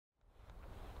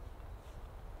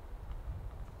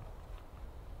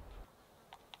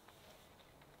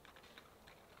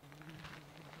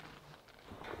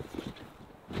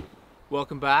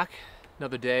Welcome back.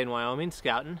 Another day in Wyoming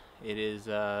scouting. It is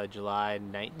July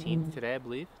 19th today, I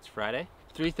believe. It's Friday.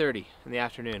 3:30 in the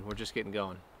afternoon. We're just getting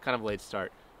going. Kind of a late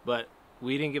start, but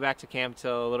we didn't get back to camp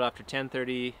until a little after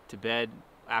 10:30, to bed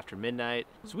after midnight.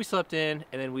 So we slept in,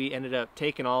 and then we ended up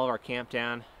taking all of our camp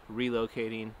down,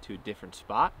 relocating to a different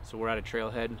spot. So we're at a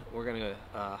trailhead. We're gonna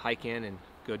hike in and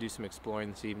go do some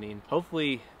exploring this evening.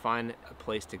 Hopefully find a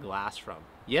place to glass from.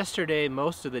 Yesterday,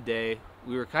 most of the day,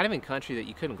 we were kind of in country that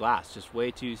you couldn't glass, just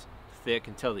way too thick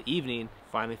until the evening.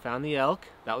 Finally found the elk.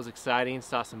 That was exciting.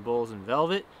 Saw some bulls in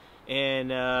velvet.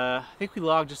 And I think we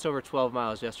logged just over 12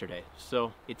 miles yesterday.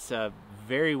 So it's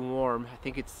very warm. I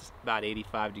think it's about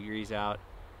 85 degrees out.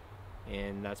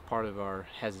 And that's part of our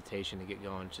hesitation to get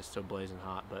going. It's just so blazing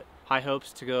hot. But high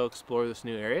hopes to go explore this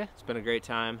new area. It's been a great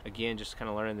time. Again, just kind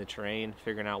of learning the terrain,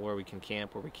 figuring out where we can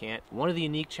camp, where we can't. One of the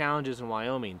unique challenges in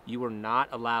Wyoming, you are not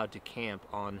allowed to camp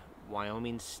on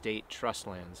Wyoming state trust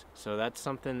lands. So that's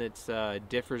something that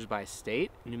differs by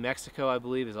state. New Mexico, I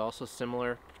believe, is also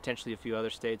similar, potentially a few other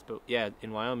states, but yeah,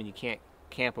 in Wyoming you can't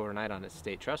camp overnight on its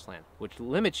state trust land, which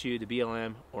limits you to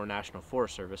BLM or National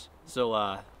Forest Service. So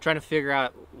trying to figure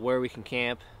out where we can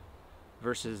camp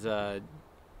versus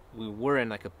we were in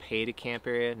like a pay to camp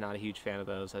area. Not a huge fan of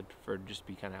those. I'd prefer to just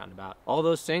be kind of out and about. All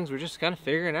those things we're just kind of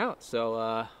figuring out.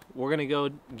 So we're gonna go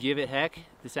give it heck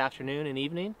this afternoon and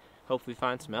evening. Hopefully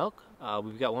find some elk.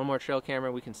 We've got one more trail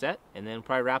camera we can set, and then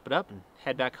probably wrap it up and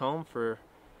head back home for,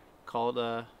 call it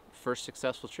a first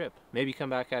successful trip. Maybe come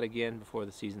back out again before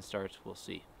the season starts. We'll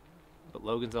see. But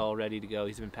Logan's all ready to go.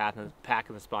 He's been packing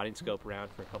the spotting scope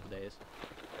around for a couple days.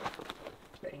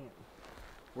 Bam.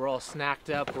 We're all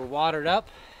snacked up. We're watered up.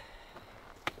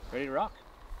 Ready to rock.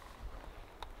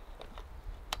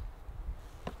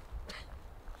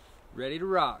 Ready to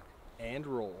rock and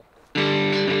roll.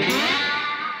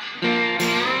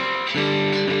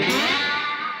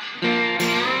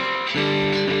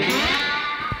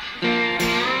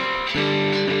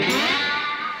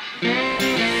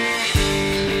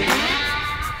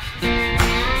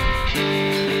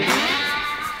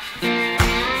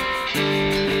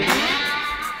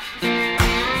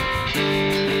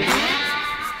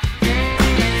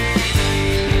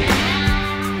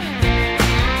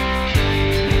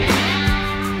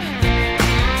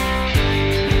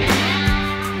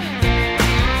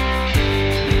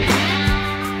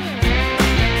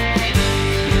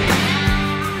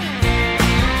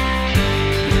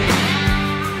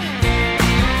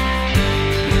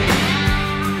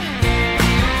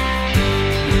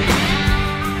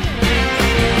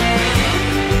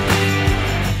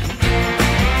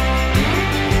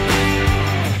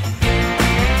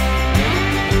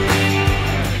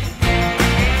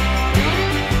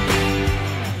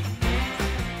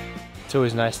 It's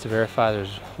always nice to verify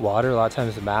there's water. A lot of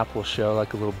times the map will show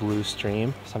like a little blue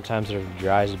stream. Sometimes they're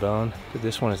dry as a bone, but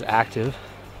this one is active,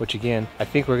 which again, I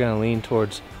think we're gonna lean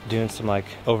towards doing some like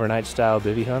overnight style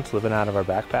bivvy hunts, living out of our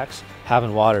backpacks.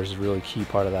 Having water is a really key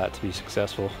part of that to be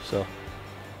successful. So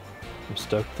I'm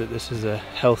stoked that this is a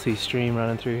healthy stream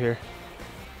running through here.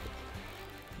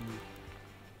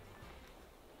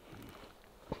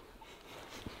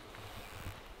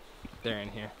 They're in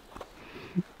here.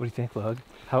 What do you think, Lug?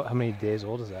 How many days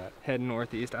old is that? Heading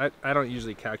northeast. I don't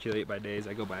usually calculate by days,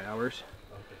 I go by hours.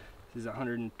 Okay. This is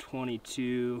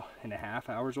 122 and a half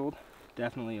hours old.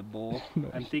 Definitely a bull.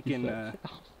 I'm thinking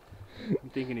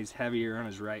he's heavier on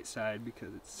his right side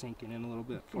because it's sinking in a little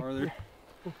bit farther.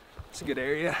 It's a good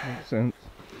area. Makes sense.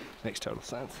 Makes total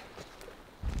sense.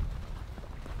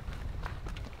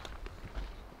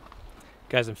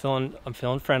 Guys, I'm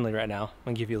feeling friendly right now. I'm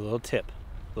gonna give you a little tip,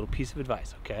 a little piece of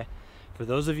advice, okay? For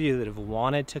those of you that have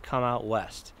wanted to come out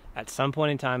west at some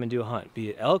point in time and do a hunt, be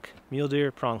it elk, mule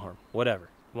deer, pronghorn, whatever.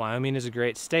 Wyoming is a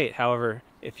great state. However,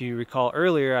 if you recall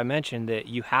earlier, I mentioned that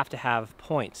you have to have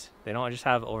points. They don't just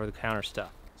have over-the-counter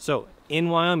stuff. So in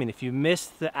Wyoming, if you miss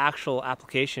the actual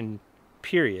application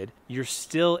period, you're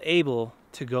still able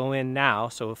to go in now.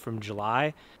 So from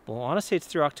July, well, I want to say it's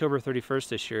through October 31st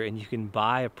this year, and you can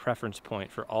buy a preference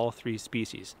point for all three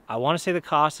species. I want to say the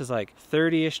cost is like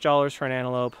 $30-ish for an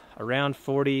antelope, around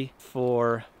 $40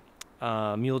 for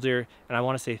mule deer, and I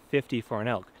want to say $50 for an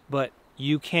elk. But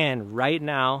you can right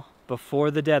now,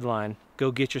 before the deadline,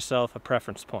 go get yourself a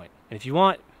preference point. And if you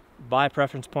want, buy a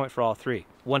preference point for all three.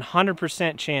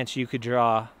 100% chance you could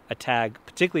draw a tag,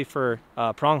 particularly for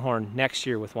pronghorn, next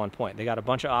year with 1 point. They got a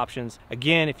bunch of options.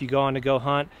 Again, if you go on to Go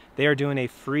Hunt, they are doing a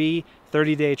free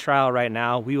 30-day trial right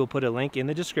now. We will put a link in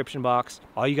the description box.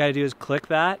 All you gotta do is click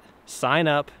that, sign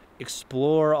up,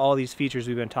 explore all these features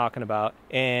we've been talking about,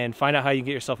 and find out how you can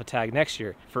get yourself a tag next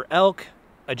year. For elk,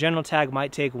 A general tag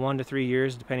might take 1 to 3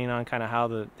 years depending on kind of how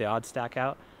the odds stack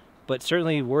out, but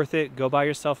certainly worth it. Go buy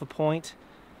yourself a point,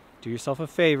 do yourself a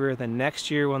favor, then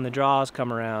next year when the draws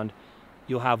come around,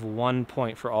 you'll have 1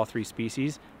 point for all 3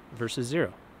 species versus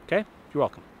 0. Okay? You're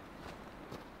welcome.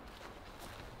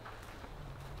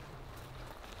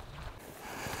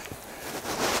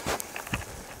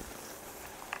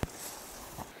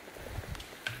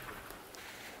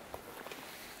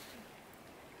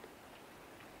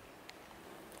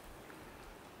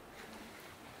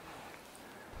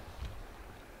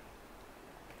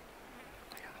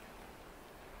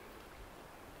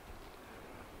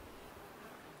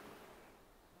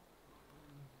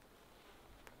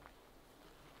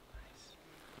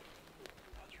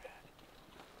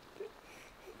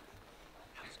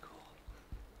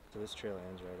 So this trail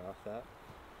ends right off that.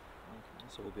 Okay.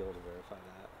 So we'll be able to verify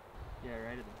that. Yeah,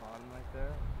 right at the bottom like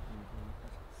that.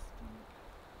 That's steep.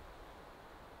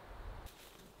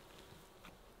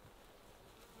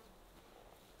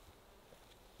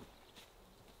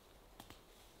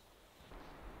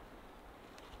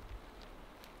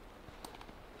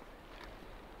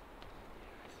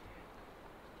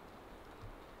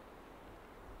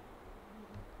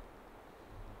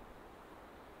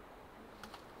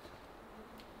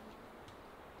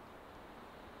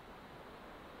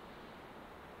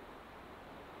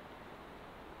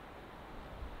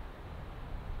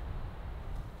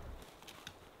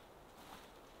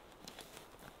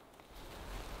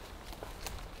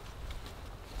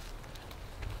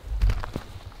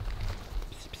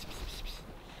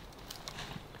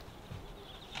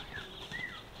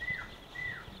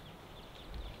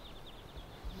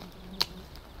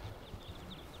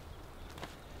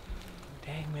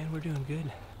 Dang, man, we're doing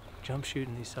good. Jump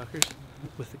shooting these suckers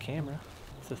with the camera.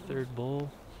 It's the 3rd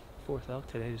bull, 4th elk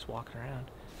today, just walking around.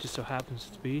 Just so happens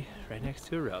to be right next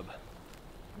to a rub.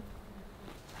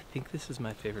 I think this is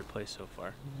my favorite place so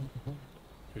far.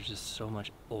 There's just so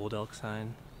much old elk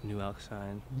sign, new elk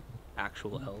sign,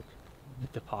 actual elk.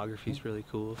 The topography's really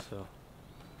cool, so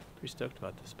pretty stoked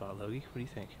about this spot, Logie. What do you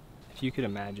think? If you could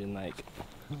imagine like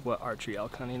what archery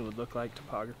elk hunting would look like,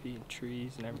 topography and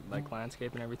trees and like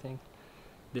landscape and everything,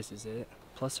 this is it.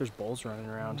 Plus there's bulls running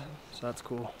around, so that's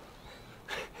cool.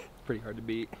 Pretty hard to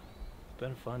beat. It's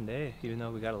been a fun day, even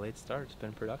though we got a late start. It's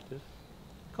been productive.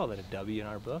 Call that a W in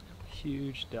our book.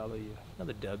 Huge W.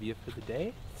 Another W for the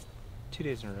day. 2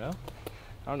 days in a row.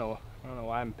 I don't know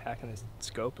why I'm packing this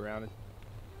Skope around.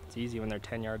 It's easy when they're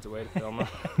 10 yards away to film them.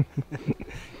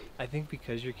 I think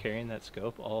because you're carrying that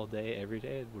Skope all day, every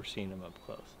day, we're seeing them up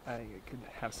close. I think it could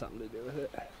have something to do with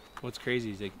it. What's crazy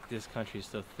is like this country is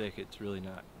so thick, it's really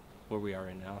not where we are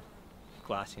right now.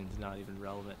 Glassing is not even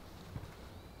relevant.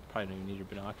 Probably don't even need your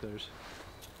binoculars.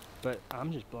 But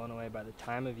I'm just blown away by the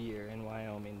time of year in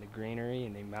Wyoming, the greenery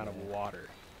and the amount of water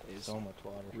is So much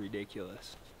water.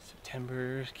 ridiculous.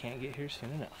 September can't get here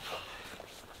soon enough.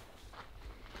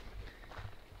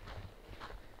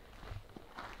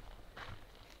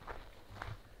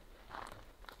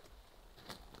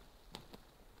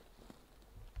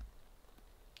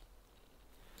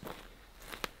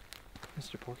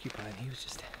 Mr. Porcupine, he was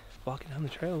just walking down the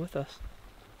trail with us.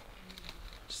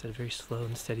 Just at a very slow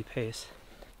and steady pace.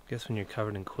 I guess when you're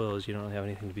covered in quills, you don't really have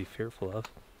anything to be fearful of.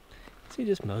 So he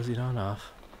just moseyed on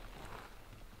off.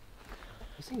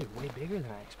 These things are way bigger than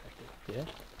I expected. Yeah.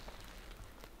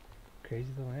 Crazy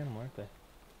little animal, aren't they?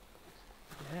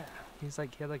 Yeah. He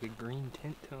had like a green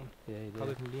tint to him. Yeah, he did.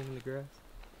 Probably from being in the grass.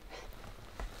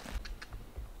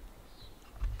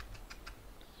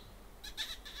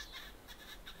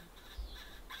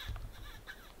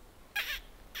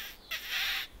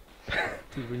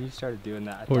 Dude, when you started doing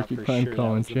that, I thought for Porcupine sure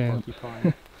calling that was the champ.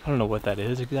 porcupine. I don't know what that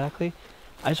is exactly.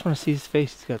 I just want to see his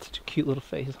face. He's got such a cute little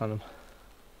face on him.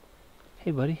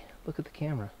 Hey, buddy, look at the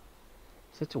camera.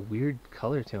 Such a weird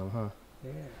color to him, huh?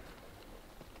 Yeah.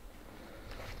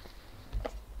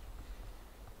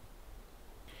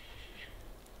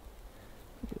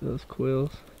 Look at those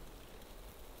quills.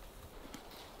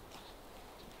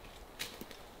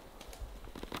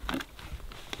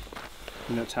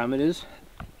 You know what time it is?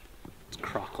 It's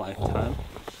croc life time.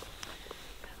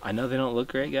 I know they don't look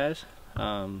great, guys.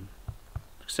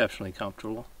 Exceptionally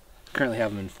comfortable. Currently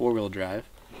have them in 4-wheel drive.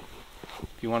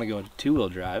 If you want to go into 2-wheel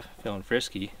drive, feeling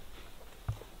frisky,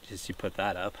 just you put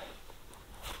that up.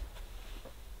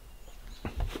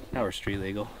 Now we're street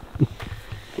legal.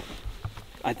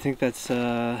 I think that's,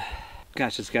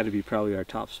 gosh, it's got to be probably our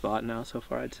top spot now so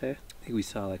far, I'd say. I think we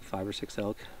saw like 5 or 6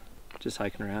 elk just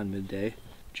hiking around midday.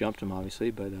 Jumped them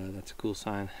obviously, but that's a cool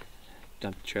sign.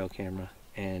 Dumped the trail camera,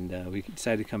 and we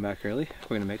decided to come back early.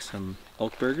 We're gonna make some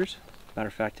elk burgers. Matter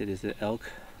of fact, it is the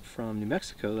elk from New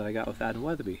Mexico that I got with Adam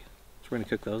Weatherby. So we're gonna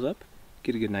cook those up,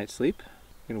 get a good night's sleep.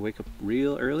 We're gonna wake up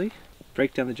real early,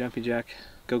 break down the jumping jack,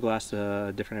 go glass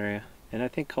a different area, and I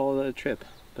think call it a trip.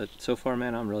 But so far,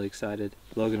 man, I'm really excited.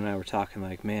 Logan and I were talking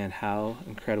like, man, how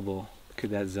incredible could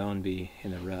that zone be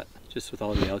in the rut? Just with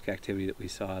all the elk activity that we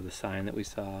saw, the sign that we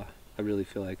saw, I really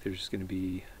feel like there's just gonna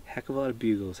be a heck of a lot of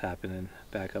bugles happening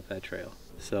back up that trail.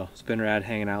 So it's been rad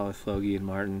hanging out with Logie and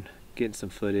Martin, getting some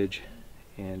footage,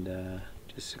 and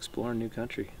just exploring new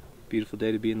country. Beautiful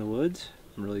day to be in the woods.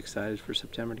 I'm really excited for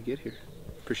September to get here.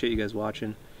 Appreciate you guys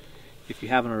watching. If you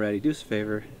haven't already, do us a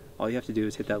favor. All you have to do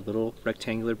is hit that little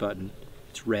rectangular button.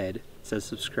 It's red. It says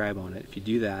subscribe on it. If you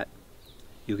do that,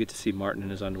 you'll get to see Martin in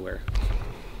his underwear.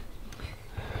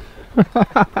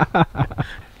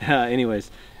 Anyways,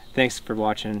 thanks for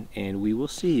watching, and we will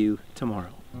see you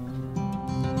tomorrow.